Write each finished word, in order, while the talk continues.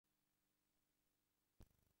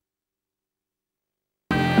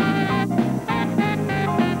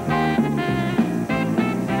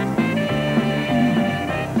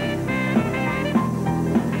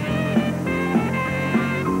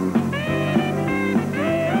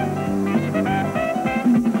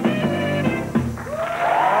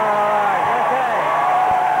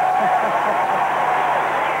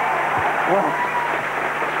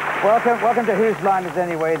Welcome to Whose Line Is It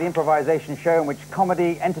Anyway, the improvisation show in which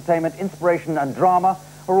comedy, entertainment, inspiration and drama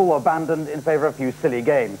are all abandoned in favour of a few silly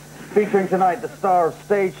games. Featuring tonight the star of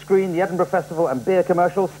stage, screen, the Edinburgh Festival and beer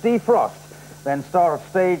commercial, Steve Frost. Then star of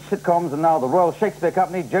stage, sitcoms and now the Royal Shakespeare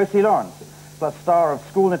Company, Josie Lawrence. Plus star of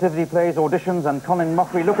school nativity plays, auditions and Colin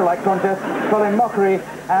Mockery lookalike contest, Colin Mockery.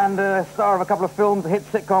 And star of a couple of films, a hit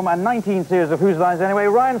sitcom and 19 series of Whose Line Is It Anyway,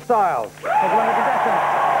 Ryan Stiles. As one of the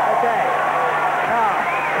contestants. Okay.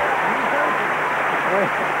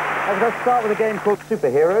 Now, let's start with a game called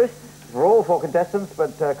Superheroes. For all four contestants,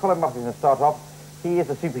 but Colin Mockery is going to start off. He is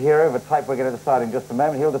a superhero of a type we're going to decide in just a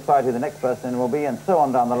moment. He'll decide who the next person will be, and so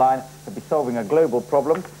on down the line. He'll be solving a global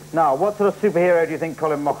problem. Now, what sort of superhero do you think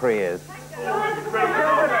Colin Mockery is?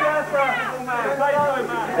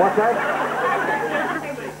 What's that?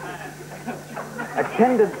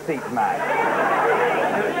 Attendance seat man.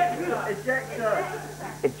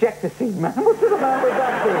 Ejector seat man? What sort of man would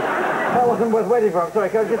that be? That wasn't worth waiting for. I'm sorry,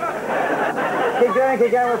 can I just... Keep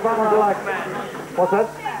going with someone I like. What's that?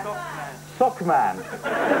 Sock man.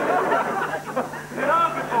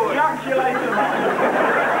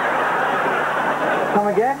 Come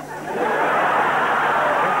again?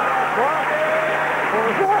 What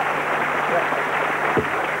was that?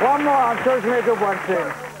 One more, I'm sure it's going to be a good one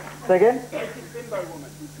soon. Say again? Bimbo woman.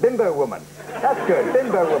 Bimbo woman. That's good,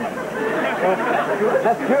 bimbo woman.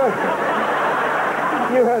 That's good.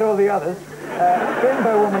 You heard all the others.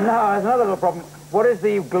 Bimbo woman. Now, there's another little problem. What is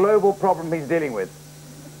the global problem he's dealing with?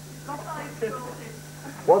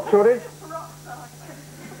 What shortage?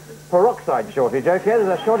 Peroxide shortage. Okay,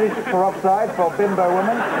 there's a shortage of peroxide for bimbo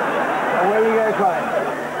woman. Away you go, Colin.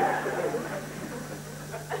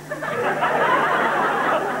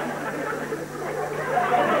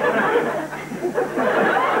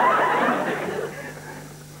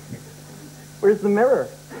 Where's the mirror?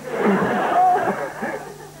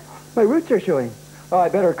 My roots are showing. Oh, I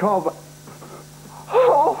better call...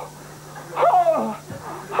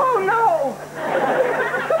 Oh no!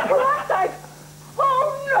 The peroxide!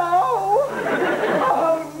 Oh no!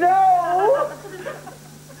 Oh no!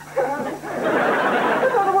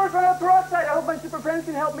 That's not the word for peroxide. I hope my super friends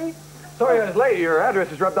can help me. Sorry I was late. Your address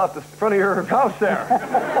is rubbed off the front of your house there.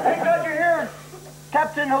 Thank God you're here,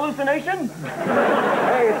 Captain Hallucination.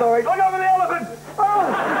 Hey, it's all right. Look over the elephant!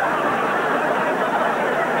 Oh!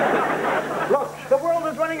 Look, the world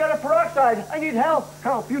is running out of peroxide. I need help.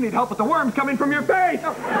 Help? You need help with the worms coming from your face.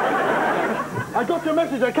 I got your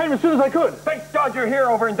message. I came as soon as I could. Thank God you're here,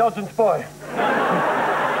 overindulgence boy.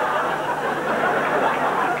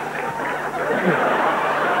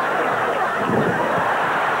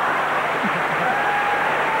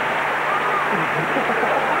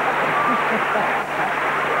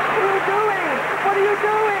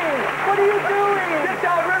 Get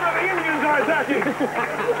downriver, the Indians are attacking. Is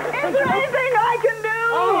there anything I can do?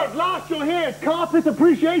 Oh, at last you'll hear it. Carpet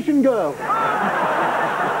Appreciation Girl. There's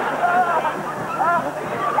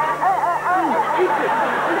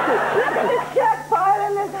a cat pile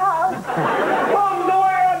in this house. Come, no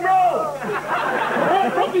iron road. Hey,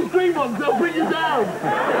 take these green ones. They'll bring you down.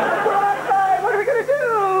 Peroxide, what are we going to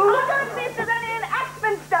do? I'm going to see if there's any in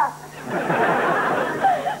Aspen stuff.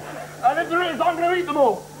 And if there is, I'm going to eat them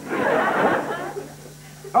all.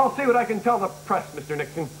 I'll see what I can tell the press, Mr.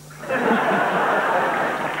 Nixon.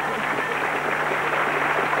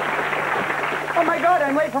 Oh, my God,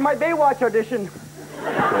 I'm late for my Baywatch audition. Okay,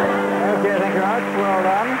 thank you very much. Well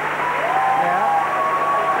done. Yeah.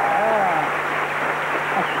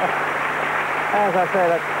 As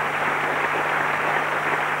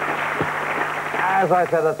I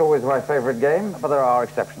said, that's always my favourite game, but there are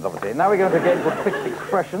exceptions, obviously. Now we go to a game called Fixed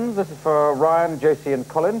Expressions. This is for Ryan, Josie and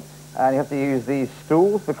Colin. And you have to use these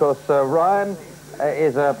stools because Ryan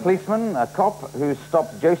is a policeman, a cop, who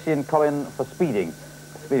stopped Josie and Colin for speeding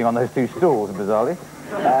on those two stools, bizarrely.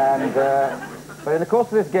 And, but in the course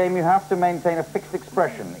of this game, you have to maintain a fixed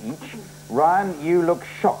expression each. Ryan, you look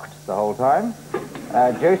shocked the whole time.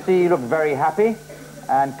 Josie, you look very happy.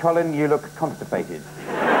 And Colin, you look constipated.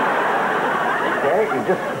 Okay, you're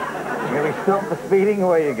going to be stopped for speeding,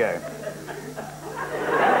 away you go.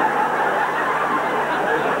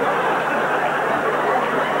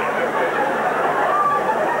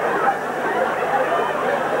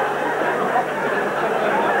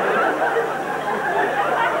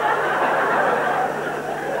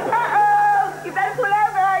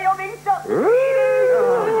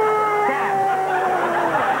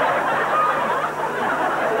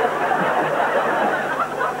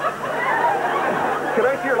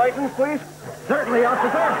 Please? Certainly,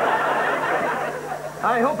 officer.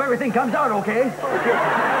 I hope everything comes out okay.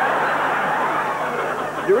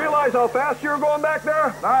 You realize how fast you were going back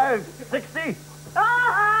there? 60. Wait,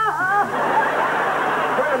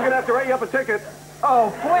 I'm going to have to write you up a ticket.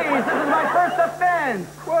 Oh, please, this is my first offense.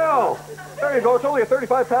 Well, there you go. It's only a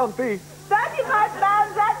 35-pound fee. 35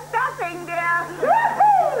 pounds, that's nothing, dear.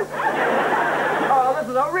 Oh, this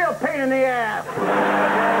is a real pain in the ass.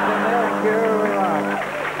 Thank you very much.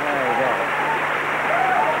 There you go.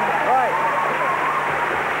 Right.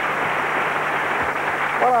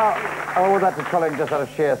 Well, I award that to Colin just out of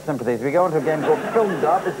sheer sympathies. We go into a game called Film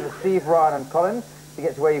Dub. This is Steve, Ryan, and Colin. To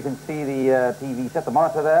get to where you can see the TV set, the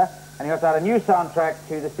monitor there. And you have to add a new soundtrack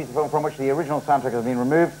to this piece of film from which the original soundtrack has been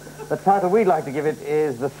removed. The title we'd like to give it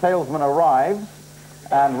is The Salesman Arrives.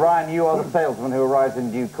 And Ryan, you are the salesman who arrives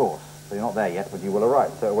in due course. So you're not there yet, but you will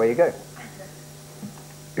arrive. So away you go.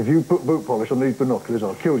 If you put boot polish on these binoculars,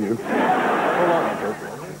 I'll kill you.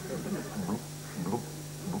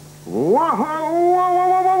 Whoa, whoa, whoa,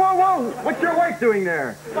 whoa, whoa, whoa! What's your wife doing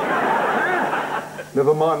there?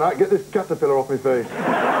 Never mind that. Get this caterpillar off my face. I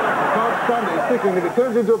can't stand it. It's tickling. If it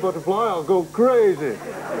turns into a butterfly, I'll go crazy.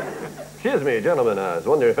 Excuse me, gentlemen. I was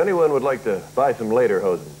wondering if anyone would like to buy some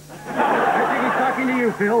lederhosen. I think he's talking to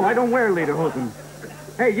you, Phil. I don't wear lederhosen.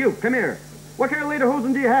 Hey, you, come here. What kind of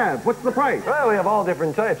lederhosen do you have? What's the price? Well, we have all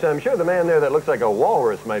different types. I'm sure the man there that looks like a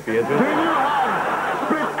walrus might be Do interested. you have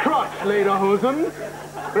split crotch, lederhosen?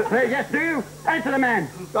 Hey, yes, do you? Answer the man.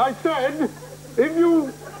 I said, if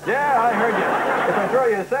you... Yeah, I heard you. If I throw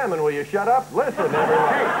you a salmon, will you shut up? Listen,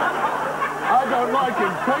 everyone. I don't like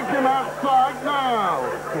him. Take him outside now.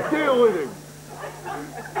 Deal with him.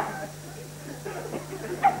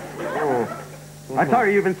 I'm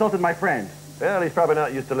sorry you've insulted my friend. Well, he's probably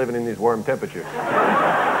not used to living in these warm temperatures. Okay,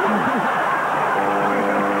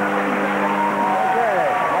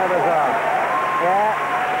 that is yeah.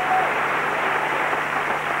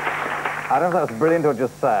 I don't know if that was brilliant or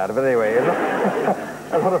just sad, but anyway,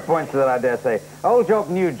 a lot of points to that, I dare say. Old Job,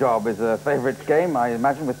 New Job is a favourite game, I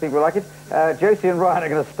imagine, with people who like it. Josie and Ryan are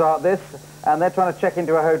going to start this, and they're trying to check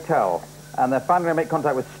into a hotel. And they're finally going to make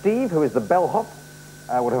contact with Steve, who is the bellhop,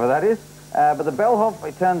 whatever that is. But the bellhop,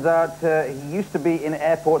 it turns out, he used to be in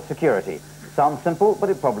airport security. Sounds simple, but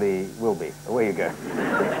it probably will be. Away you go.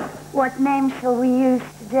 What name shall we use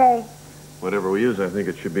today? Whatever we use, I think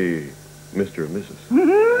it should be Mr. and Mrs.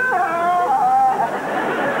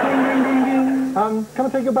 Can I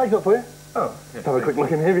take your bags up for you? Oh, Let's have a quick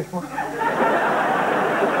look in here before...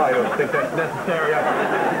 I don't think that's necessary.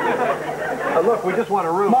 Look, we just want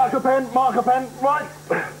a room. Marker pen, right.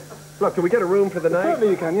 Look, can we get a room for the night? Certainly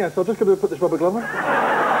you can, yes. I'm just going to put this rubber glove on. A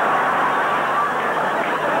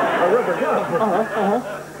rubber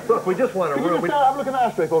glove? Look, we just want a Can you room. just have a look at the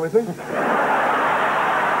ashtray for me, please?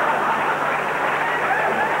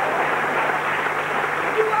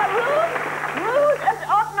 You are rude and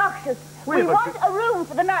obnoxious. We want a room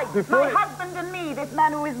for the night. My husband and me. This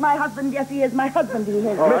man who is my husband, yes, he is my husband, he is.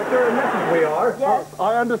 Mr. and Mrs. we are. Yes.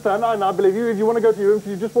 I understand, I believe you. If you want to go to your room,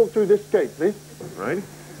 can you just walk through this gate, please? Right?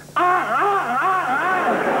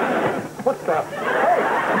 What's that? Hey!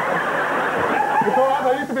 It's all right,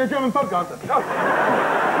 there used to be a German pub dancer. Look,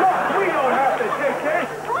 we don't have to take this.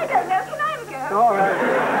 Oh, I don't know. Can I have a go? All right.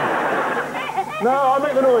 No, I'll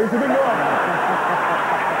make the noise. You bring your arm.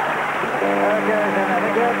 Okay, then I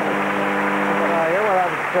think that's... well,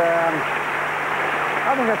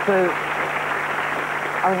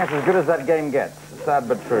 I think that's as good as that game gets. Sad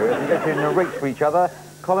but true. As you get to narrate for each other,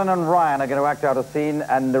 Colin and Ryan are going to act out a scene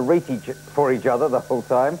and narrate for each other the whole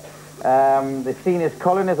time. The scene is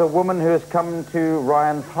Colin is a woman who has come to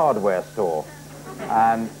Ryan's hardware store.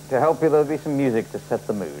 And to help you, there'll be some music to set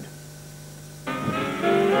the mood.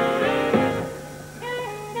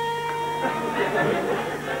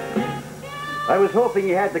 I was hoping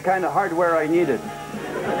you had the kind of hardware I needed.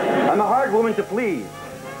 I'm a hard woman to please.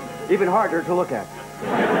 Even harder to look at.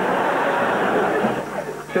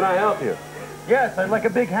 Can I help you? Yes, I'd like a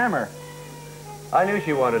big hammer. I knew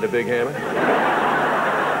she wanted a big hammer.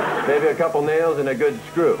 Maybe a couple nails and a good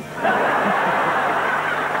screw.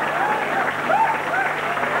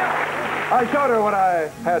 I showed her what I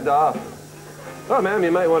had to offer. Oh, ma'am,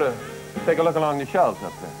 you might want to take a look along the shelves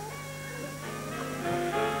up there.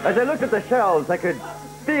 As I looked at the shelves, I could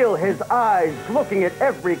feel his eyes looking at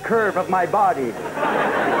every curve of my body.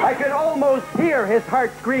 I could almost hear his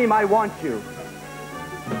heart scream, "I want you."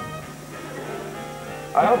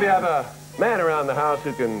 I hope you have a man around the house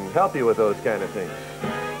who can help you with those kind of things.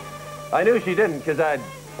 I knew she didn't because I'd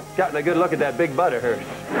gotten a good look at that big butt of hers.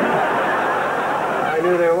 I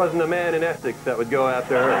knew there wasn't a man in Essex that would go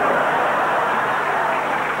after her.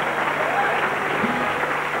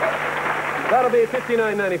 That'll be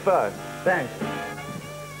 $59.95. Thanks.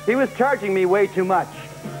 He was charging me way too much.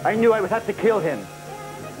 I knew I would have to kill him.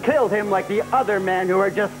 Killed him like the other men who were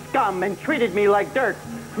just scum and treated me like dirt,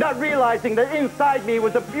 not realizing that inside me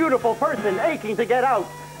was a beautiful person aching to get out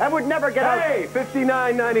and would never get out. Hey,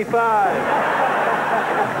 $59.95.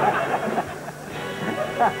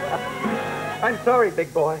 I'm sorry,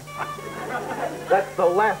 big boy. That's the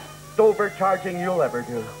last overcharging you'll ever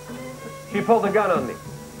do. She pulled a gun on me.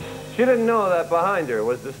 She didn't know that behind her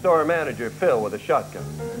was the store manager, Phil, with a shotgun.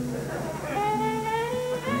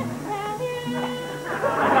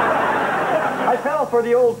 I fell for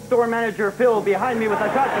the old store manager, Phil, behind me with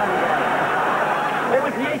a shotgun. It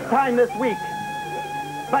was the 8th time this week.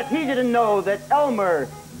 But he didn't know that Elmer,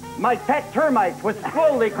 my pet termite, was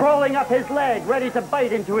slowly crawling up his leg, ready to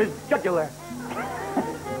bite into his jugular.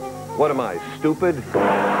 What am I, stupid? Thank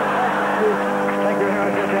you very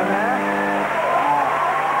much, Mr. Mayor.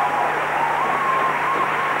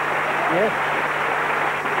 Yes.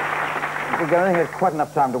 We're going to have quite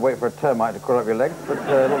enough time to wait for a termite to crawl up your legs, but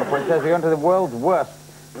a lot of points says we're on to the world's worst.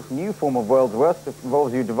 This new form of world's worst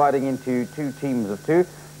involves you dividing into 2 teams of 2.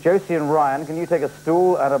 Josie and Ryan, can you take a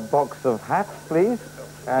stool and a box of hats, please?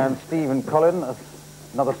 And Steve and Colin,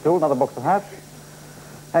 another stool, another box of hats.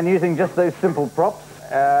 And using just those simple props,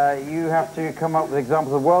 you have to come up with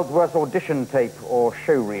examples of world's worst audition tape or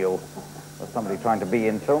show reel for somebody trying to be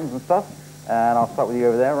in films and stuff. And I'll start with you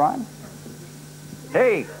over there, Ryan.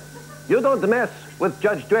 Hey, you don't mess with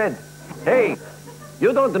Judge Dredd. Hey,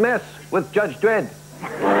 you don't mess with Judge Dredd.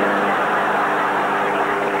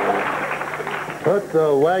 Put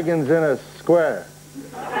the wagons in a square.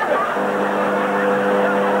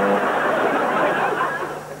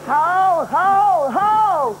 Ho, ho,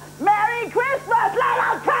 ho! Merry Christmas,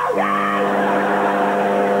 little children!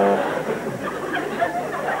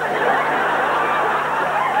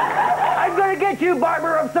 I'm gonna get you,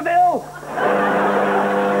 Barber of Seville!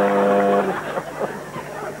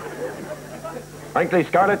 Frankly,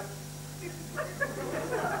 Scarlett,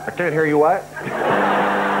 I can't hear you what?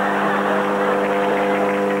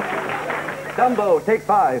 Dumbo, take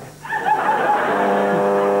 5.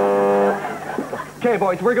 Okay,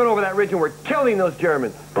 boys, we're going over that ridge and we're killing those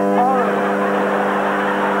Germans.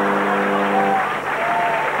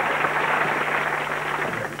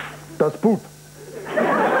 Das poop.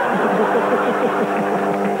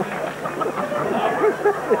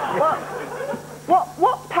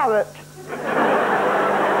 What parrot?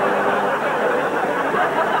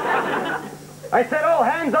 I said all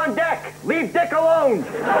hands on deck! Leave Dick alone!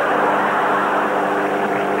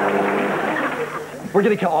 We're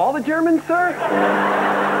going to kill all the Germans, sir?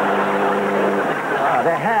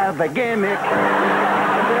 They have a gimmick. Just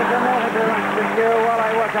a moment to while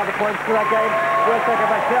I work out the points for that game. We'll take a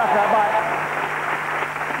back shot.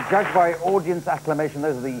 Judged by audience acclamation,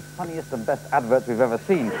 those are the funniest and best adverts we've ever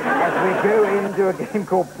seen. As we go into a game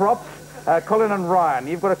called Props, Colin and Ryan,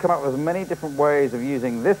 you've got to come up with as many different ways of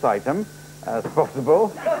using this item as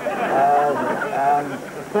possible. And at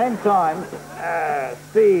the same time,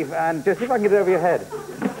 Steve, and just see if I can get it over your head.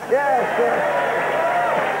 Yes,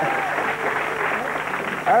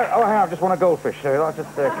 oh, hang on, I just want a goldfish, so I'll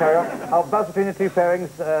just carry on. I'll bounce between the 2 pairings,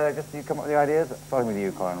 just so you come up with the ideas. Starting with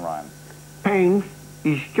you, Colin and Ryan. Pain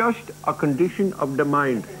is just a condition of the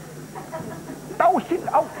mind. Oh, shit,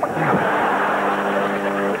 oh.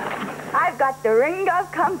 I've got the ring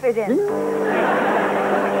of confidence.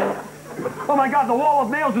 Oh my God, the wall of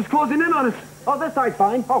nails is closing in on us. Oh, this side's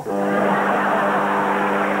fine. Oh.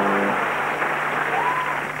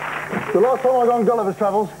 The last time I was on Gulliver's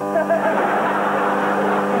Travels.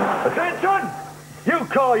 Attention! You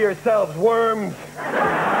call yourselves worms.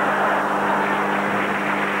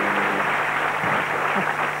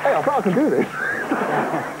 Hey, I thought I could do this.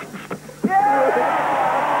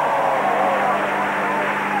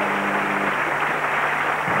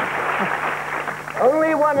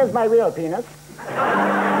 Only one is my real penis.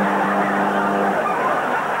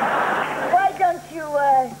 Why don't you,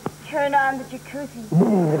 turn on the jacuzzi?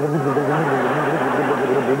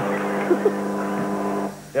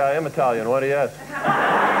 Yeah, I am Italian. What do you ask?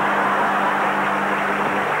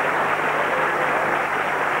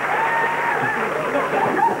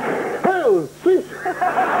 Hell, sweet.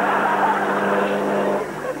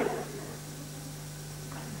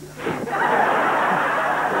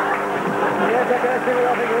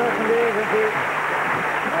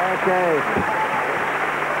 Okay.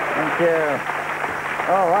 Thank you.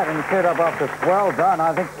 All right, and you cleared up after us. Well done.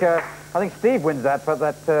 I think Steve wins that for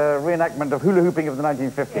that reenactment of hula hooping of the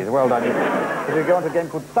 1950s. Well done. So we go on to a game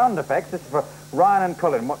called Sound Effects. This is for Ryan and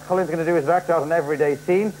Colin. What Colin's going to do is act out an everyday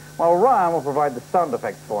scene, while Ryan will provide the sound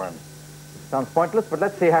effects for him. Sounds pointless, but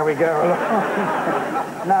let's see how we go along.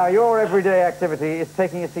 Now, your everyday activity is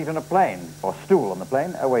taking a seat on a plane, or stool on the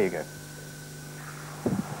plane. Away you go.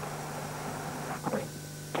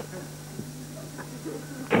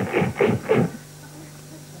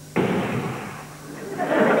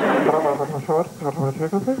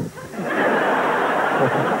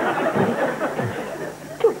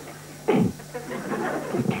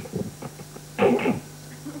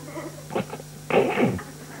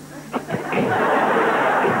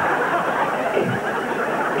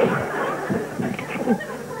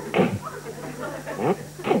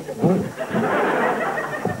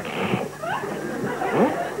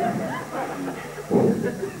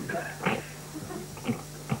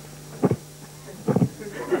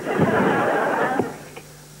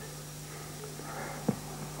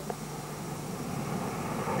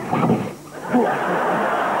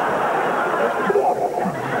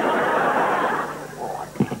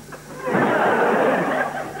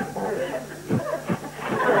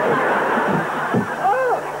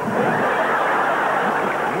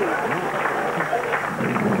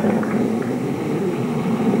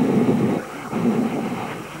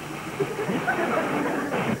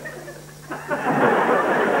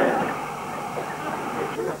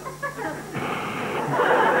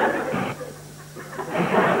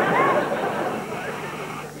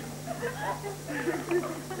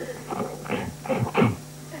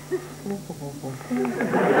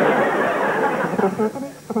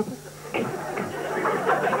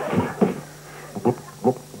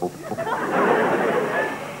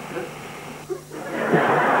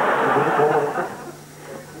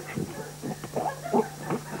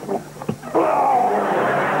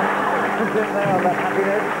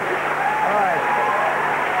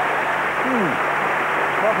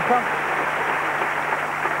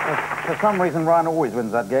 For some reason, Ryan always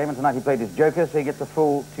wins that game, and tonight he played his joker, so he gets a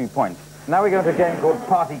full 2 points. Now we go to a game called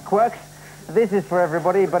Party Quirks. This is for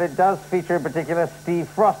everybody, but it does feature in particular Steve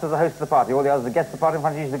Frost as the host of the party. All the others are the guests of the party. In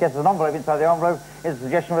front of you, the guest has an envelope. Inside the envelope is a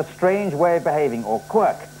suggestion of a strange way of behaving, or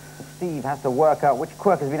quirk. Steve has to work out which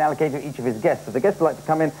quirk has been allocated to each of his guests. So the guests would like to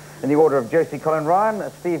come in the order of Josie, Colin,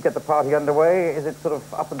 Ryan. Steve, get the party underway. Is it sort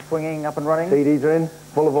of up and swinging, up and running? CDs are in,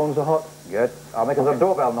 vol-au-vents are hot. Good. I'll make us a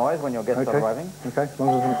doorbell noise when your guests are arriving. Okay, as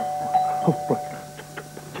long as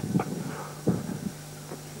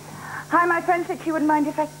Hi, my friend said she wouldn't mind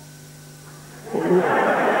if I... You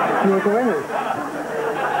want to go in it?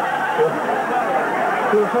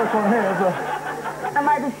 You're the first one here, but... Am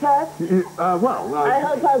I the first? I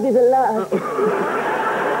hope I'll be the last.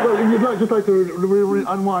 Well, you'd just like to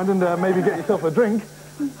unwind and maybe get yourself a drink.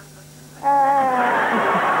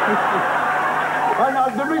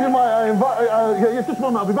 The reason why I invite... yes, just a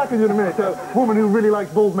moment, I'll be back with you in a minute. A woman who really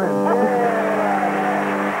likes bald men.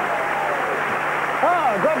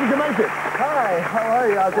 Glad you can make it. Hi, how are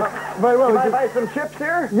you? Very well. Can I buy some chips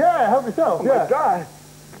here? Yeah, help yourself. Oh, my God.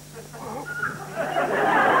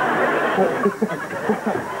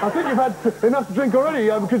 I think you've had enough to drink already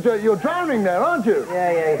because you're drowning there, aren't you?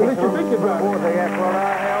 Yeah. At least you think you're drowning. Water, yes, well,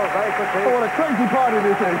 very quickly. Oh, what a crazy party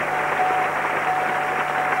this is.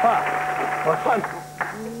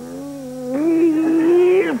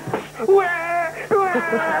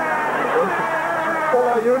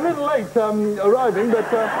 Well, you're a little late arriving, but...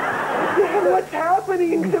 What's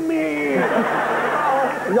happening to me?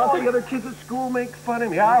 All the other kids at school make fun of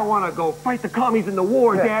me. I want to go fight the commies in the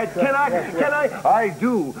war, Dad. Can I? I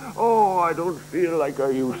do. Oh, I don't feel like I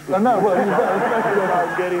used to. No, well, you better.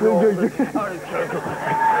 I'm getting older.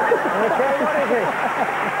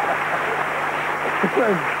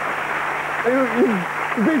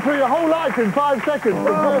 You've been through your whole life in 5 seconds.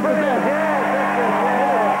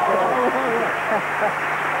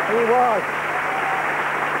 He was.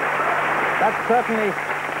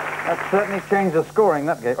 That certainly changed the scoring,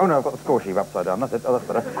 that game. Oh, no, I've got the score sheet upside down. That's it. Oh, that's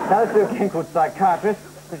better. Now let's do a game called Psychiatrist.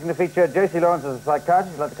 It's going to feature Josie Lawrence as a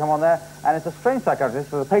psychiatrist. She'd like to come on there. And it's a strange psychiatrist.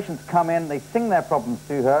 So the patients come in, they sing their problems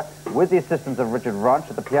to her with the assistance of Richard Ranch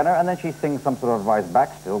at the piano, and then she sings some sort of advice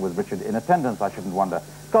back, still with Richard in attendance, I shouldn't wonder.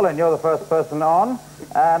 Colin, you're the first person on.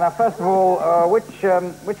 Now, first of all,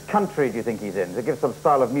 which country do you think he's in? To give some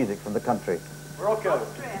style of music from the country. Morocco.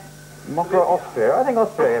 Morocco, Austria. I think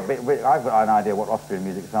Austria, I've got an idea what Austrian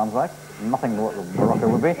music sounds like. Nothing what Morocco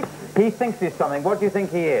would be. He thinks he's something. What do you think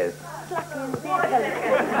he is? The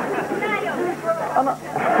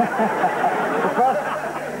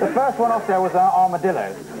first one off there was an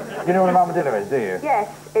armadillo. Do you know what an armadillo is, do you? Yes,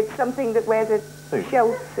 it's something that wears a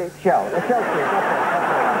shell suit. Shell. A shell suit, that's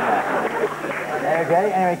it.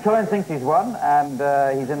 Okay, anyway, Colin thinks he's won, and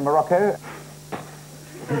he's in Morocco.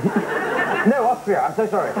 No, Austria. I'm so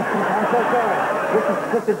sorry. Richard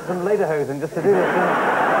slipped into some lederhosen just to do this.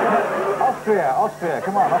 Austria, Austria.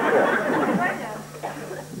 Come on, Austria.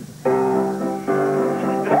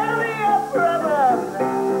 Hurry up, brother!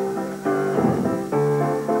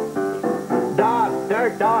 Doctor,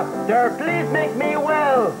 doctor, please make me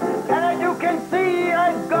well. And as you can see,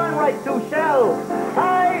 I've gone right to shell.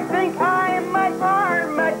 I think I'm an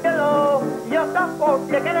armadillo. Just a fork,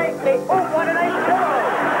 look at it. Oh, what did I do?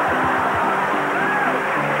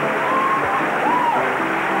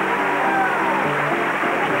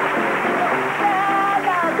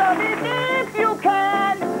 If you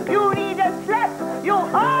can, you need a slap. You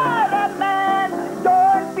are a man.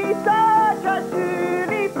 Don't be such a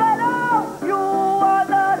silly fellow. You are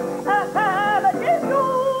not a armadillo.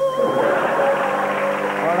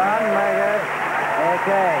 Well done, very good.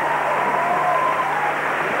 Okay.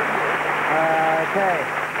 Okay.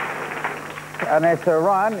 And it's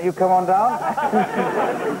Ryan, you come on down.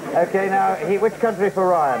 Okay, now, which country for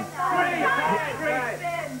Ryan?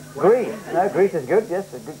 Greece. No, Greece is good,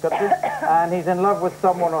 yes, a good country. And he's in love with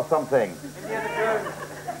someone or something.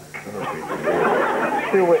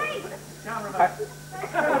 To which?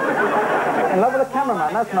 In love with a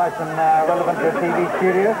cameraman, that's nice and relevant to a TV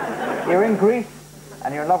studio. You're in Greece,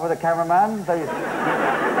 and you're in love with a cameraman. So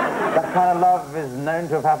that kind of love is known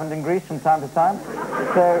to have happened in Greece from time to time.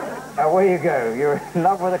 So, away you go. You're in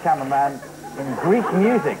love with a cameraman in Greek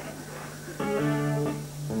music.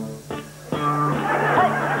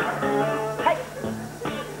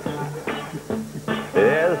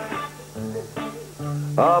 Yes,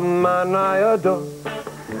 a man I adore.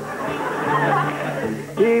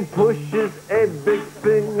 He pushes a big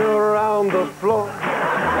thing around the floor.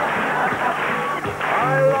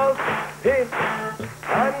 I love him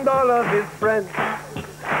and all of his friends.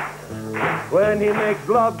 When he makes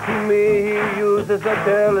love to me, he uses a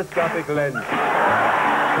telescopic lens.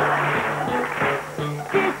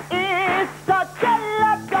 This is such a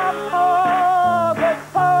lot of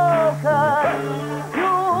focus.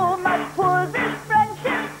 You must pull this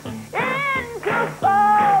friendship into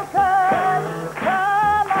focus.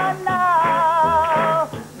 Come on now,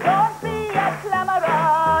 don't be a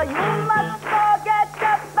clamourer. You must forget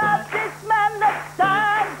about this man that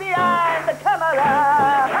stands behind the camera.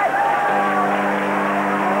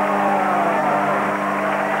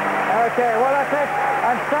 Okay, well, that's it.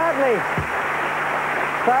 And sadly,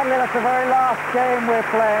 that's the very last game we're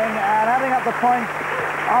playing. And adding up the points,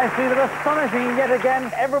 I see that astonishing yet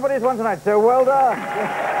again, everybody's won tonight. So well done.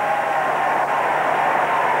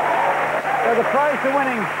 So the prize for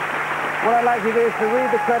winning, what I'd like you to do is to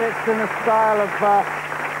read the credits in the style of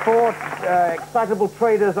four excitable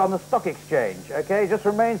traders on the stock exchange. Okay, just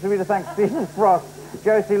remains for me to thank Stephen Frost,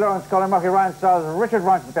 Josie Lawrence, Colin Mockery, Ryan Stiles, Richard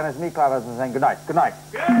Rankin, Dennis, me, Clive Evans, and saying good night. Good night.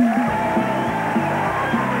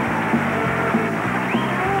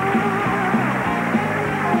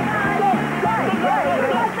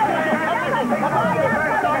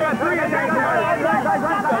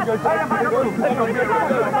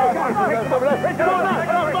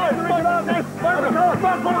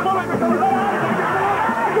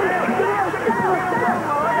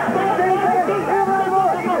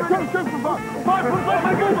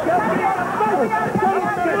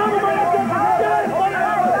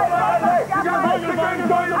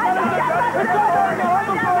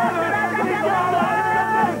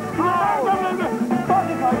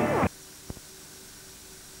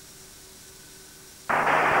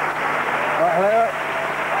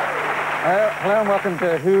 Hello and welcome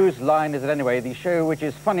to Whose Line Is It Anyway, the show which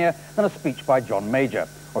is funnier than a speech by John Major.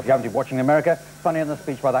 Or if you haven't been watching America, funnier than a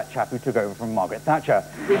speech by that chap who took over from Margaret Thatcher.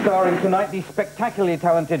 Starring tonight the spectacularly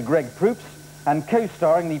talented Greg Proops, and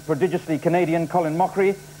co-starring the prodigiously Canadian Colin Mockery,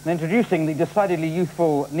 and introducing the decidedly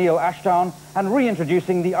youthful Neil Ashdown, and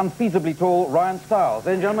reintroducing the unfeasibly tall Ryan Stiles.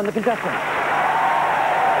 Ladies and gentlemen, the contestants.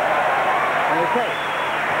 Okay,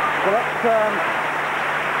 so let's... well,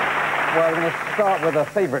 we're going to start with a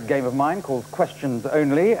favourite game of mine called Questions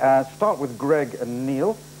Only. Start with Greg and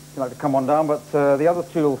Neil. If you'd like to come on down, but the other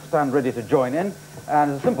two will stand ready to join in.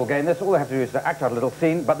 And it's a simple game. This all they have to do is to act out a little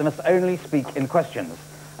scene, but they must only speak in questions.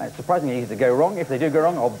 It's surprisingly easy to go wrong. If they do go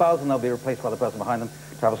wrong, I'll buzz and they'll be replaced by the person behind them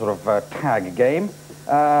to have a sort of tag game.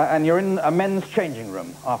 And you're in a men's changing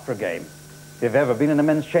room after a game. If you've ever been in a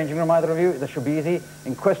men's changing room, either of you, this should be easy.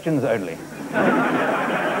 In questions only.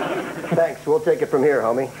 Thanks. We'll take it from here,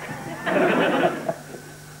 homie.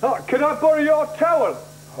 Oh, can I borrow your towel?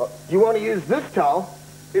 You want to use this towel?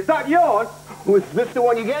 Is that yours? Was this the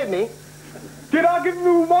one you gave me? Did I give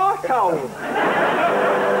you my towel?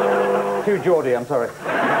 To Geordie, I'm sorry.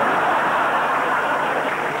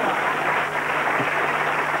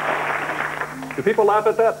 Do people laugh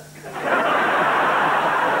at that?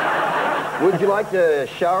 Would you like to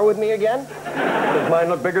shower with me again? Does mine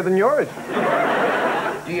look bigger than yours?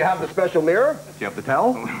 Do you have the special mirror? Do you have to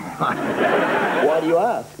tell? Why do you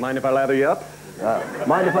ask? Mind if I lather you up?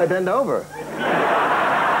 Mind if I bend over?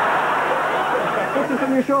 What's this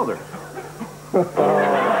on your shoulder?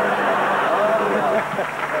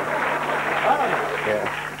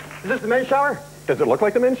 Is this the men's shower? Does it look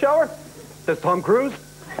like the men's shower? Does Tom Cruise?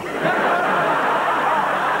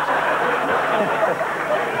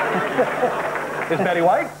 Is Betty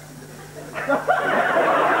White?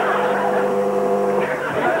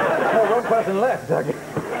 Oh, one person left.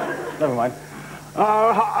 Never mind.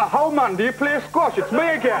 How, man, do you play squash? It's me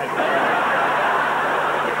again.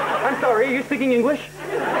 I'm sorry, are you speaking English?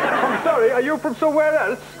 I'm sorry, are you from somewhere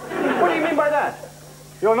else? What do you mean by that?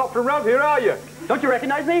 You're not from round here, are you? Don't you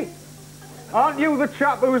recognize me? Aren't you the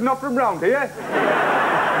chap who's not from round here?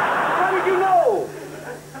 How would you know?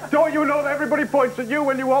 Don't you know that everybody points at you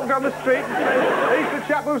when you walk down the street? He's the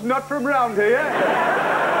chap who's not from round here.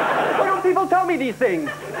 Why don't people tell me these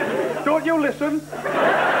things? Don't you listen?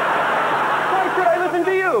 Why should I listen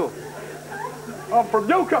to you? I'm from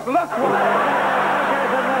Newcastle, that's why.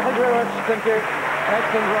 Okay, thank you very much. Thank you.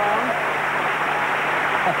 Excellent round.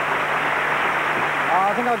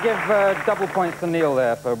 I think I'll give double points to Neil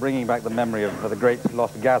there for bringing back the memory of the great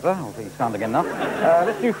lost Gaza. I think he's sounding enough.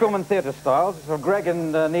 Let's do film and theatre styles. So Greg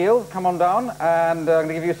and Neil, come on down, and I'm going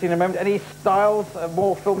to give you a scene in a moment. Any styles,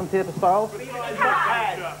 more film and theatre styles?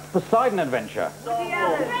 Poseidon Adventure.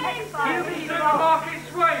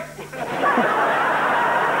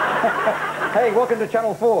 Hey, welcome to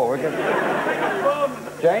Channel 4. We're good.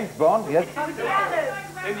 James Bond, yes.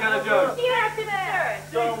 Indiana Jones.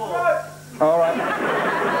 All right.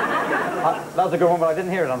 That was a good one, but I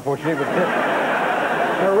didn't hear it, unfortunately.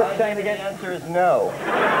 But Rick Shane again. The answer is no.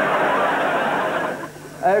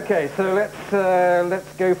 Okay, so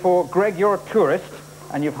let's go for Greg. You're a tourist,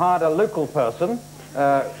 and you've hired a local person.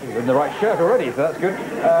 You're in the right shirt already, so that's good.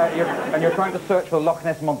 And you're trying to search for the Loch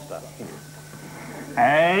Ness Monster.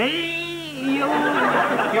 Hey,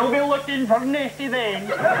 you'll be looking for Nessie then.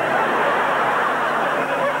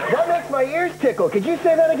 That makes my ears tickle. Could you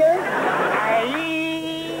say that again?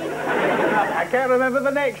 I can't remember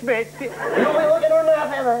the next bit. You'll be looking for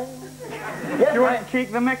nothing. Yes, You want to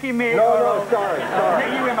cheek the Mickey Mouse? No, sorry.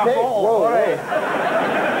 Hit you in my Hey, ball. whoa, All right.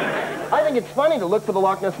 I think it's funny to look for the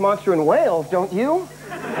Loch Ness Monster in Wales, don't you?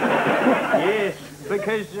 Yes,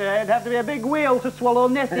 because it'd have to be a big whale to swallow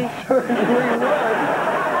Nessie.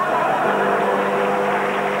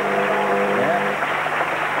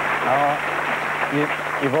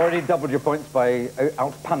 You've already doubled your points by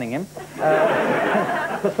out-punning him.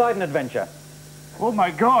 Poseidon Adventure. Oh, my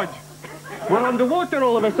God. We're underwater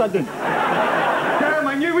all of a sudden. Damn,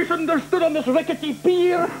 I knew we shouldn't have stood on this rickety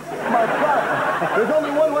pier. My God, there's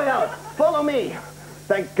only one way out. Follow me.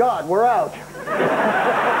 Thank God, we're out.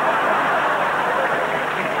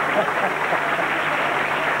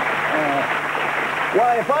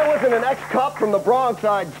 Why, if I wasn't an ex-cop from the Bronx,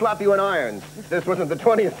 I'd slap you in irons. This wasn't the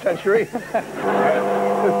 20th century.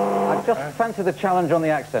 I just fancy the challenge on the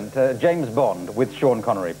accent. James Bond with Sean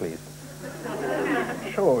Connery, please.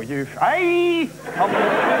 Sure, you... Aye!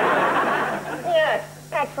 Yes,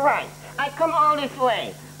 that's right. I come all this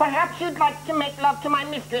way. Perhaps you'd like to make love to my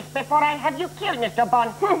mistress before I have you killed, Mr.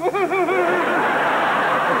 Bond.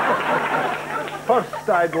 First,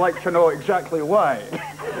 I'd like to know exactly why.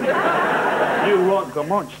 You want the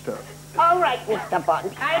monster. All right, Mr.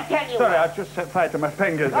 Bond, I'll tell you. Sorry, I've just set fire to my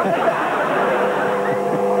fingers.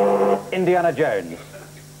 Indiana Jones.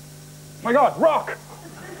 My God, rock!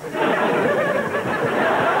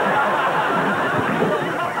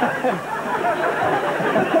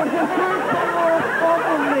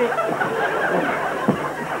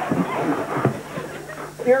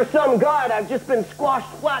 You're some god. I've just been squashed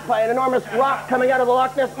flat by an enormous rock coming out of the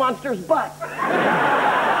Loch Ness Monster's butt.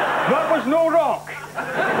 That was no rock!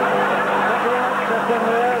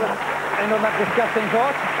 End on that disgusting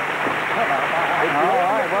thought. All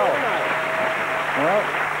right, well,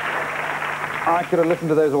 I could have listened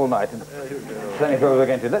to those all night, and certainly if I was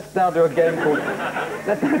going to. Let's now do a game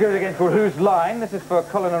called Whose Line. This is for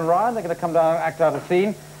Colin and Ryan. They're going to come down and act out a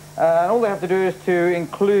scene. And all they have to do is to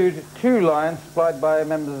include 2 lines supplied by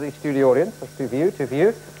members of the studio audience. That's 2 for you, 2 for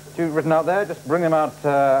you. 2 written out there. Just bring them out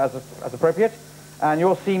as appropriate. And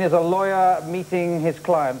your scene is a lawyer meeting his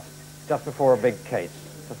clients just before a big case,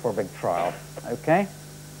 just before a big trial. Okay?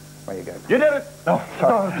 Where you go. You did it! Oh,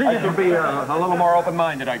 sorry. I should be a little more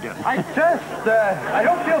open-minded, I guess. I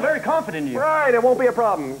don't feel very confident in you. Right, it won't be a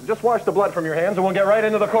problem. Just wash the blood from your hands and we'll get right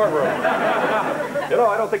into the courtroom. You know,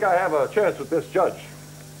 I don't think I have a chance with this judge.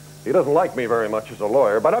 He doesn't like me very much as a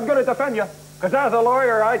lawyer, but I'm going to defend you, because as a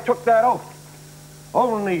lawyer, I took that oath.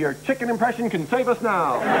 Only your chicken impression can save us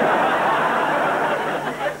now.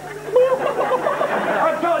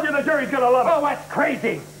 I'm telling you, the jury's going to love it. Oh, that's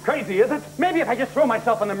crazy. Crazy, is it? Maybe if I just throw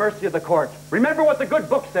myself on the mercy of the court. Remember what the good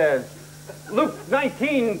book says. Luke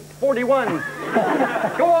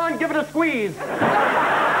 19:41. Go on, give it a squeeze.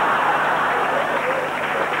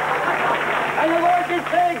 And the Lord did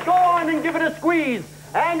say, go on and give it a squeeze.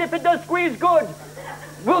 And if it does squeeze good,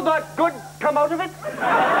 will not good come out of it?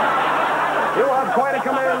 You have quite a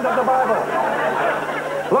command of the Bible.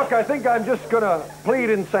 Look, I think I'm just going to plead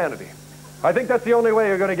insanity. I think that's the only way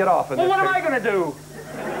you're going to get off in Well, this what am case. I going to do?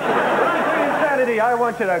 When I say insanity, I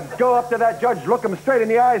want you to go up to that judge, look him straight in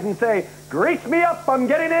the eyes, and say, grease me up, I'm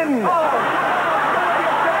getting in. Okay,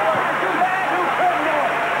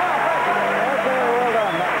 well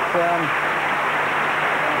done.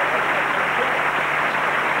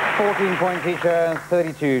 That's 14 points each,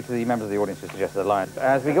 32 to the members of the audience who suggested the line.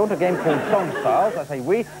 As we go into a game called Song Styles, I say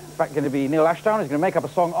we, in fact, going to be Neil Ashdown, who's going to make up a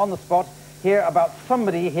song on the spot here about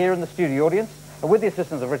somebody here in the studio audience, with the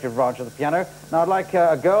assistance of Richard Branch at the piano. Now, I'd like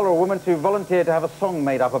a girl or a woman to volunteer to have a song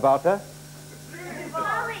made up about her.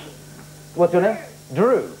 What's your name?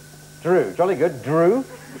 Drew. Drew. Jolly good. Drew.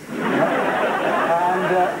 And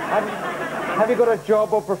have you got a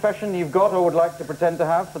job or profession you've got or would like to pretend to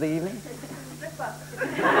have for the evening?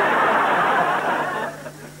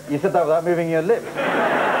 You said that without moving your lips.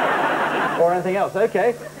 Or anything else.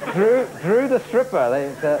 Okay. Drew the stripper.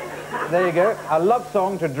 There you go. A love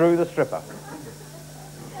song to Drew the stripper.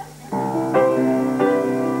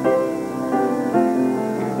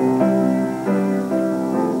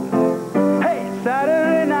 Hey,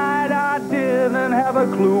 Saturday night I didn't have a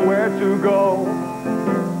clue where to go.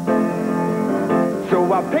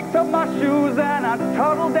 So I picked up my shoes and I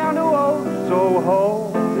toddled down to old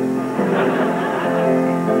Soho.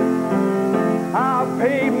 I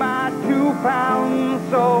paid my £2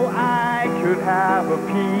 so I could have a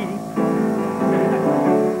peep.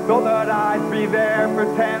 Thought that I'd be there for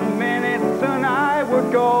 10 minutes and I would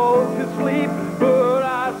go to sleep. But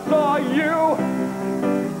I saw you,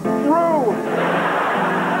 Drew.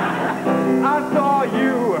 I saw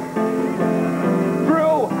you,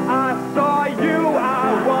 Drew. I saw you.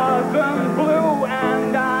 I wasn't blue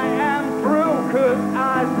and I am through 'cause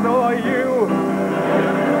I saw you.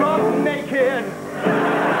 Buck naked,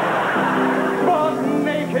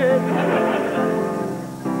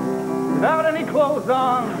 without any clothes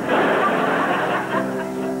on,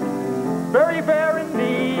 very bare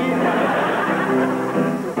indeed.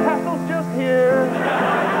 Castle's just here,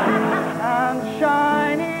 and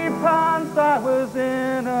shiny pants. I was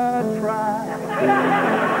in a trance.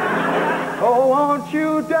 Oh, won't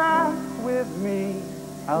you dance with me?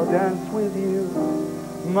 I'll dance with you,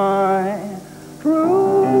 my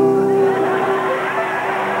Drew.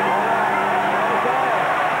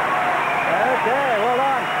 Okay, well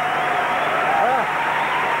done.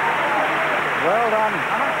 Well done.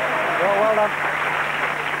 Well done.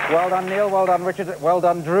 Well done, Neil. Well done, Richard. Well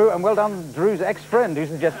done, Drew. And well done, Drew's ex-friend who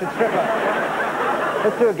suggested stripper.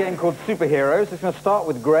 Let's do a game called Superheroes. It's going to start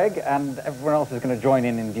with Greg, and everyone else is going to join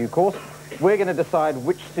in due course. We're going to decide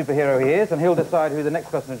which superhero he is, and he'll decide who the next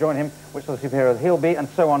person to join him, which sort of superhero he'll be, and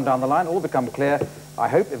so on down the line. It'll all become clear, I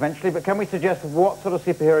hope, eventually. But can we suggest what sort of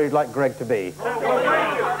superhero you'd like Greg to be?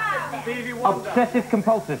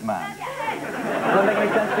 Obsessive-compulsive man. Does that make any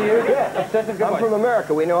sense to you? Yeah. Obsessive. I'm from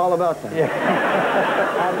America. We know all about that. Yeah.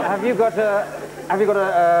 Have you got a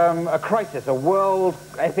crisis, a world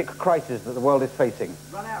epic crisis that the world is facing?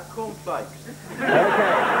 Run out of cornflakes.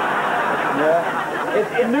 Okay.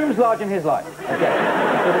 Yeah. It looms large in his life. Okay.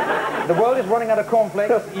 So the world is running out of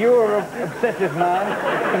cornflakes. You're an obsessive man,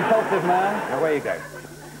 compulsive man. Now, away you go.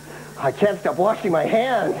 I can't stop washing my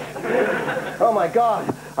hands. Oh, my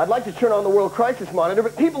God. I'd like to turn on the World Crisis Monitor,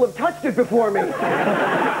 but people have touched it before me.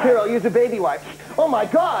 Here, I'll use a baby wipe. Oh, my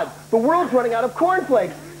God. The world's running out of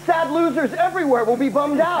cornflakes. Sad losers everywhere will be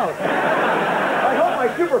bummed out. I hope my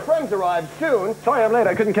super friends arrive soon. Sorry I'm late.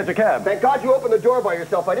 I couldn't catch a cab. Thank God you opened the door by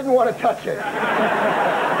yourself. I didn't want to touch it.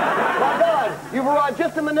 My God, you've arrived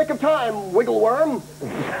just in the nick of time, wiggle worm.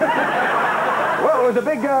 Well, it was a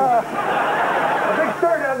big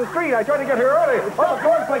stir down the street. I tried to get here early. Oh, the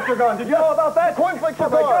cornflakes are gone. Did you know about that? Cornflakes are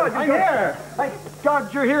gone. God, I'm here. Thank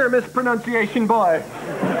God you're here, mispronunciation boy.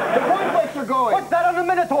 The cornflakes are going. What's that on the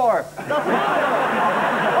Minotaur?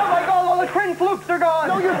 Oh, my God, all the Quinn flukes are gone.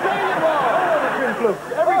 No, you're saying it wrong. All the Quinn flukes.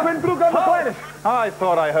 Every Quinn fluke on the planet. I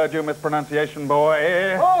thought I heard you, mispronunciation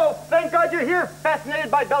boy. Oh, thank God you're here, fascinated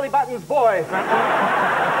by Belly Button's boy.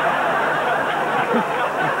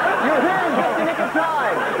 You're here in just the nick of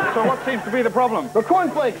time. So seems to be the problem? The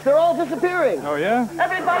cornflakes, they're all disappearing. Oh, yeah?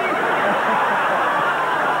 Everybody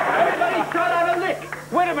shut out a lick.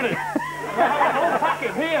 Wait a minute. I have a whole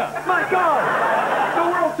packet here. My God! The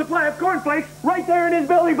world's supply of cornflakes right there in his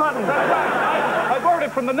belly button. I borrowed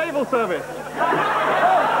it from the Naval Service. Here,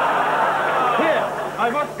 I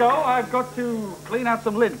must go. I've got to clean out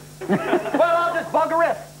some lint. Well, I'll just bug a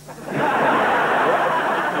rip.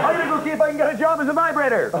 I'm gonna go see if I can get a job as a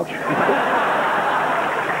vibrator. Okay,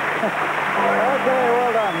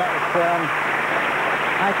 well done.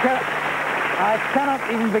 I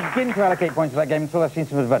cannot even begin to allocate points to that game until I've seen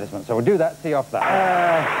some advertisements, so we'll do that, see you off that.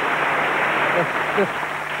 I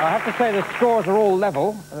have to say the scores are all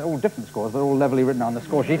level. They're all different scores. They're all levelly written on the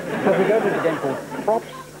score sheet. So we go to the game called Props.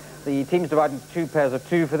 The team's divided into 2 pairs of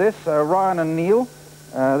 2 for this. Ryan and Neil,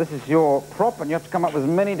 this is your prop, and you have to come up with as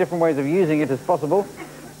many different ways of using it as possible.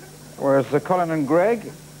 Whereas Colin and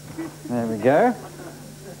Greg, there we go.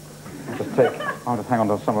 I'll just hang on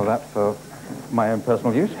to some of that for my own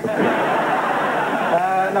personal use.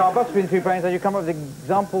 Now, I'll bust between 2 panes, and you come up with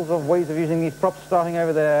examples of ways of using these props, starting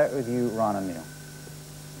over there with you, Ryan and Neil.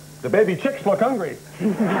 The baby chicks look hungry.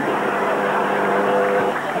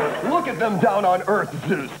 Look at them down on Earth,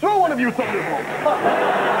 Zeus. Throw one of you thunderbolts.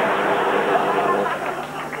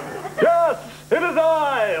 Yes, it is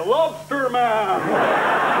I, Lobster Man.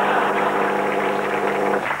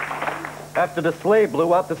 After the sleigh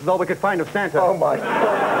blew up, this is all we could find of Santa. Oh, my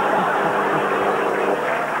God.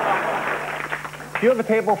 Do you have a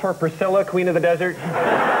table for Priscilla, Queen of the Desert?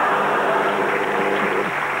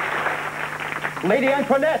 Lady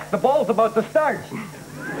Antoinette, the ball's about to start.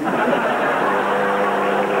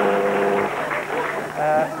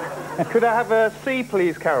 Could I have a C,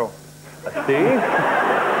 please, Carol? A C?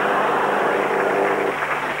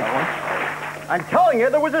 I'm telling you,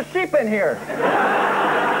 there was a sheep in here.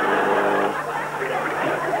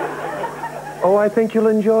 Oh, I think you'll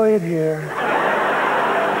enjoy it here.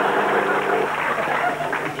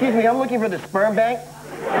 Excuse me, I'm looking for the sperm bank.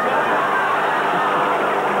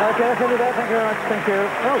 Okay, I can do that. Thank you very much. Thank you.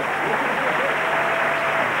 Oh.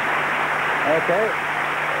 Okay.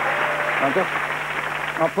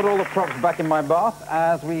 I'll put all the props back in my bath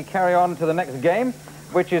as we carry on to the next game,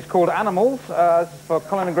 which is called Animals. This is for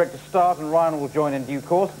Colin and Greg to start, and Ryan will join in due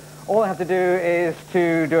course. All they have to do is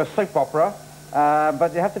to do a soap opera,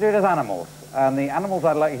 but you have to do it as animals. And the animals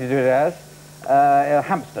I'd like you to do it as are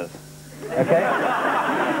hamsters. Okay?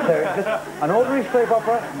 So just an ordinary soap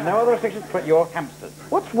opera, no other restrictions, but you're hamsters.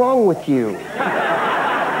 What's wrong with you? It's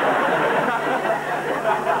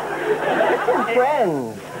your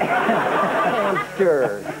friends.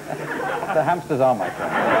 Hamsters. The hamsters are my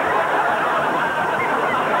friends.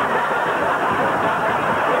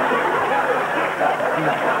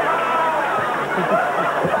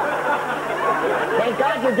 Thank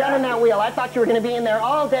God you're done on that wheel. I thought you were going to be in there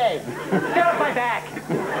all day. Get off my back.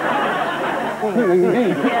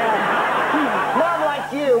 Yeah. Mom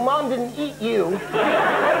likes you. Mom didn't eat you.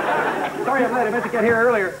 Sorry I'm late. I meant to get here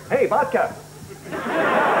earlier. Hey, vodka.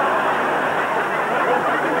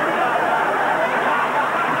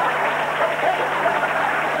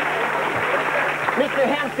 Mr.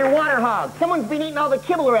 Hamster Waterhog, someone's been eating all the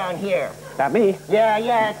kibble around here. Not me.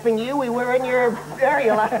 Yeah, it's been you. We were in your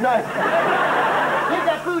area last night. Leave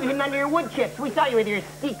that food hidden under your wood chips. We saw you with your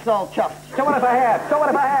steaks all chuffed. So what if I have? So what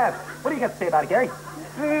if I have? What do you got to say about it, Gary? Okay,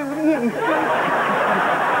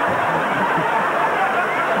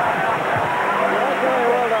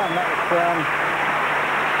 well done.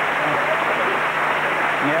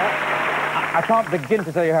 Yeah. I can't begin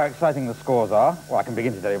to tell you how exciting the scores are. Well, I can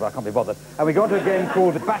begin to tell you, but I can't be bothered. And we go on to a game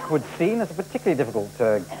called the Backward Scene. It's a particularly difficult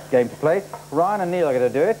game to play. Ryan and Neil are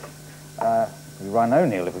going to do it. Ryan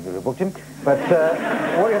O'Neill, if we could have booked him. But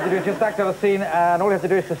all you have to do is just act out a scene, and all you have to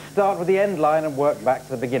do is to start with the end line and work back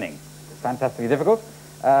to the beginning. It's fantastically difficult.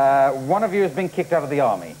 One of you has been kicked out of the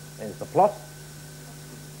army. Is the plot.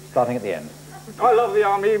 Starting at the end. I love the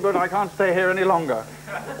army, but I can't stay here any longer.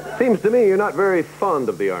 Seems to me you're not very fond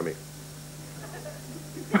of the army.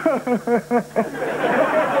 I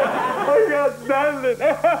can't stand it.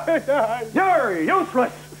 You're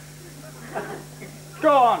useless.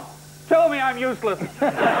 Go on. Tell me I'm useless.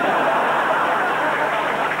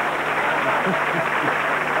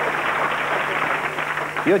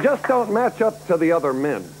 You just don't match up to the other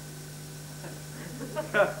men.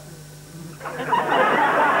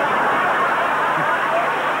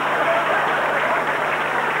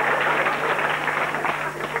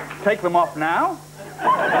 Take them off now.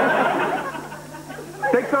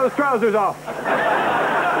 Take those trousers off.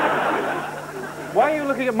 Why are you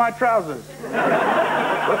looking at my trousers?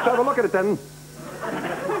 Let's have a look at it then.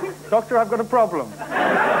 Doctor, I've got a problem.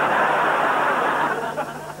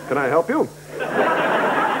 Can I help you?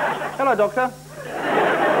 Hello, Doctor.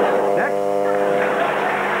 Next.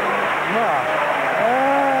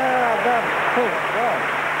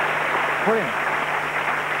 Brilliant.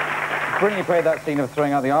 Brilliantly played that scene of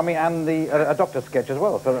throwing out the army and the a doctor sketch as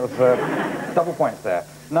well, so that was double points there.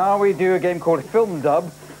 Now we do a game called Film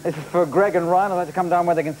Dub. This is for Greg and Ryan. I'd like to come down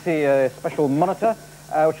where they can see a special monitor,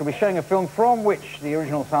 which will be showing a film from which the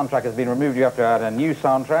original soundtrack has been removed. You have to add a new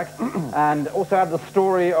soundtrack, and also add the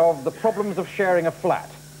story of the problems of sharing a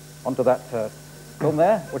flat onto that film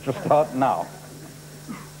there, which will start now.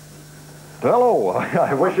 Hello.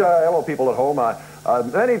 I wish, hello, people at home.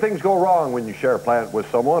 Many things go wrong when you share a flat with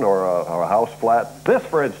someone or a house flat. This,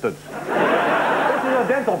 for instance. This is a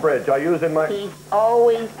dental bridge I use in my... He's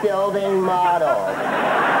always building models.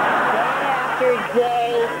 Day after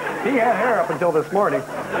day. He had hair up until this morning.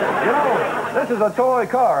 You know, this is a toy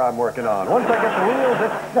car I'm working on. Once I get the wheels,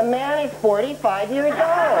 it's... The man is 45 years old.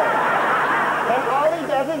 And all he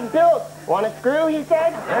does is build. Want a screw, he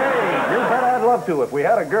said? Hey, you bet I'd love to if we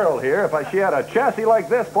had a girl here. If she had a chassis like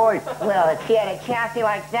this, boy. Well, if she had a chassis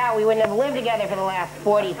like that, we wouldn't have lived together for the last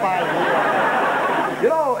 45 years. You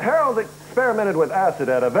know, Harold experimented with acid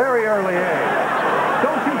at a very early age.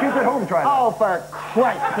 Don't you kids at home try that? Oh, for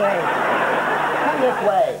Christ's sake. Come this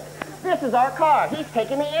way. This is our car. He's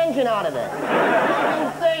taking the engine out of it. He's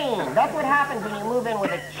insane. That's what happens when you move in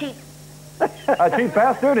with a cheap... A cheap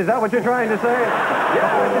bastard? Is that what you're trying to say?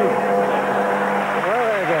 Yeah. Well,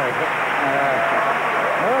 there you go.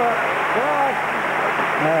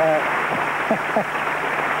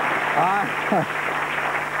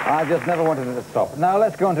 I just never wanted it to stop. Now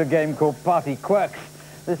let's go on to a game called Party Quirks.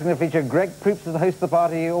 This is going to feature Greg Proops as the host of the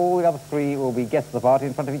party. All the other three will be guests of the party.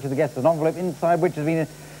 In front of each of the guests is an envelope inside which has been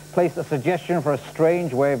placed a suggestion for a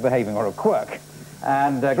strange way of behaving, or a quirk.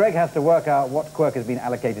 And Greg has to work out what quirk has been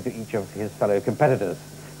allocated to each of his fellow competitors.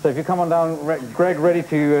 So if you come on down, Greg, ready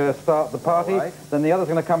to start the party, right. Then the other's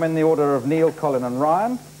going to come in the order of Neil, Colin and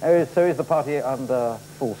Ryan. So is the party under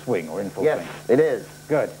full swing, or in full swing? Yes, it is.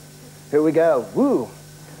 Good. Here we go. Woo.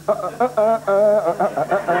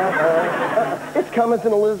 It's Cummins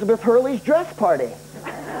and Elizabeth Hurley's dress party.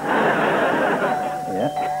 Yeah.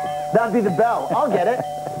 That'd be the bell. I'll get it.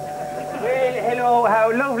 Well, hello,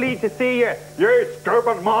 how lovely to see you. Yes,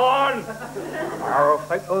 German man.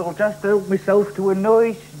 Oh, I'll just help myself to a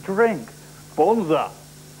nice drink. Bonza.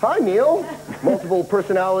 Hi, Neil. Multiple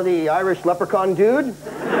personality Irish leprechaun dude.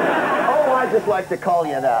 Oh, I just like to call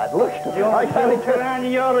you that. Look, You're a joker and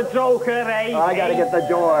you're a joker, eh? I gotta get the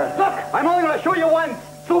door. Look, I'm only going to show you once,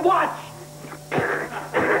 so watch. What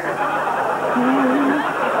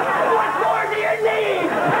more do you need?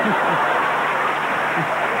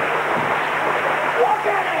 Look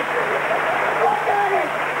at it! Look at it!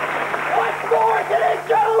 What more can it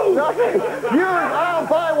do? Nothing. I'll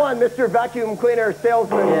buy one, Mr. Vacuum Cleaner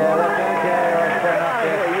Salesman. Yeah, that's okay.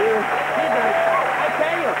 I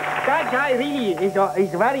tell you, that guy really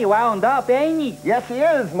is very wound up, ain't he? Yes, he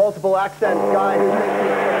is. Multiple accent guy who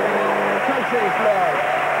thinks he's countryman.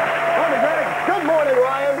 Morning, Greg. Good morning,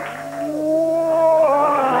 Ryan.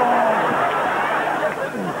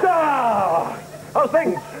 How's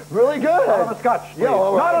things? Really good. On the scotch, please. Yeah,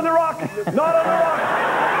 all right. Not on the rock! Not on the rock!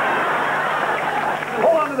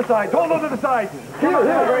 Hold on to the sides. Hold on to the sides. You're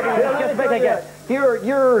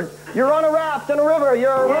on a raft in a river.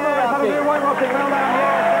 You're a river rafting. One rafting well down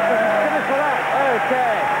here. Finish for that.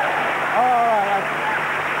 Okay. All right.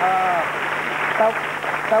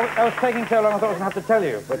 That was taking so long I thought I was going to have to tell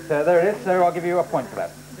you. But there it is, so I'll give you a point for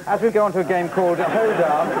that. As we go on to a game called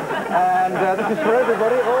Hoedown, and this is for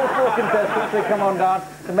everybody, all four contestants who come on down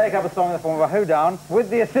to make up a song in the form of a hoedown with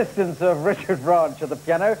the assistance of Richard Branch at the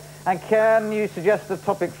piano. And can you suggest a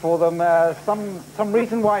topic for them, some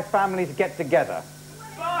reason why families get together?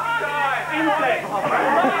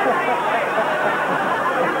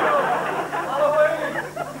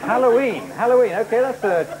 Halloween. Okay, that's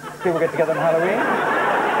people get together on Halloween.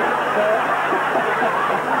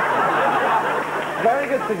 Very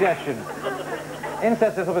good suggestion.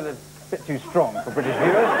 Incest is a bit too strong for British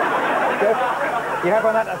viewers. So, you have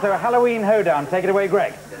on that, so a Halloween hoedown. Take it away,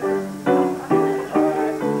 Greg.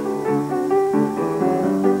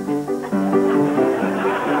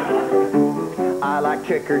 I like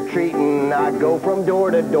trick-or-treating. I go from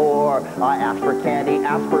door to door. I ask for candy,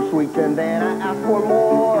 ask for sweets, and then I ask for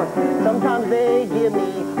more. Sometimes they give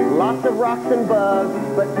me lots of rocks and bugs,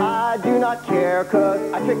 but I do not care, 'cause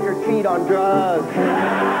I trick-or-treat on drugs.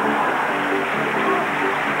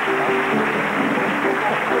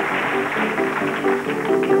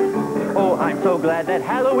 Oh, I'm so glad that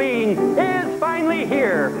Halloween is finally finally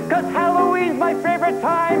here, 'cause Halloween's my favorite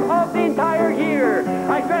time of the entire year.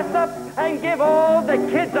 I dress up and give all the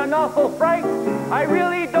kids an awful fright. I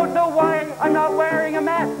really don't know why I'm not wearing a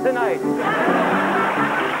mask tonight.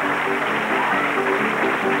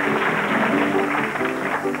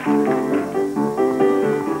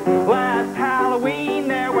 Last Halloween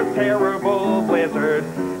there was terrible blizzard.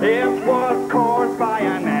 It was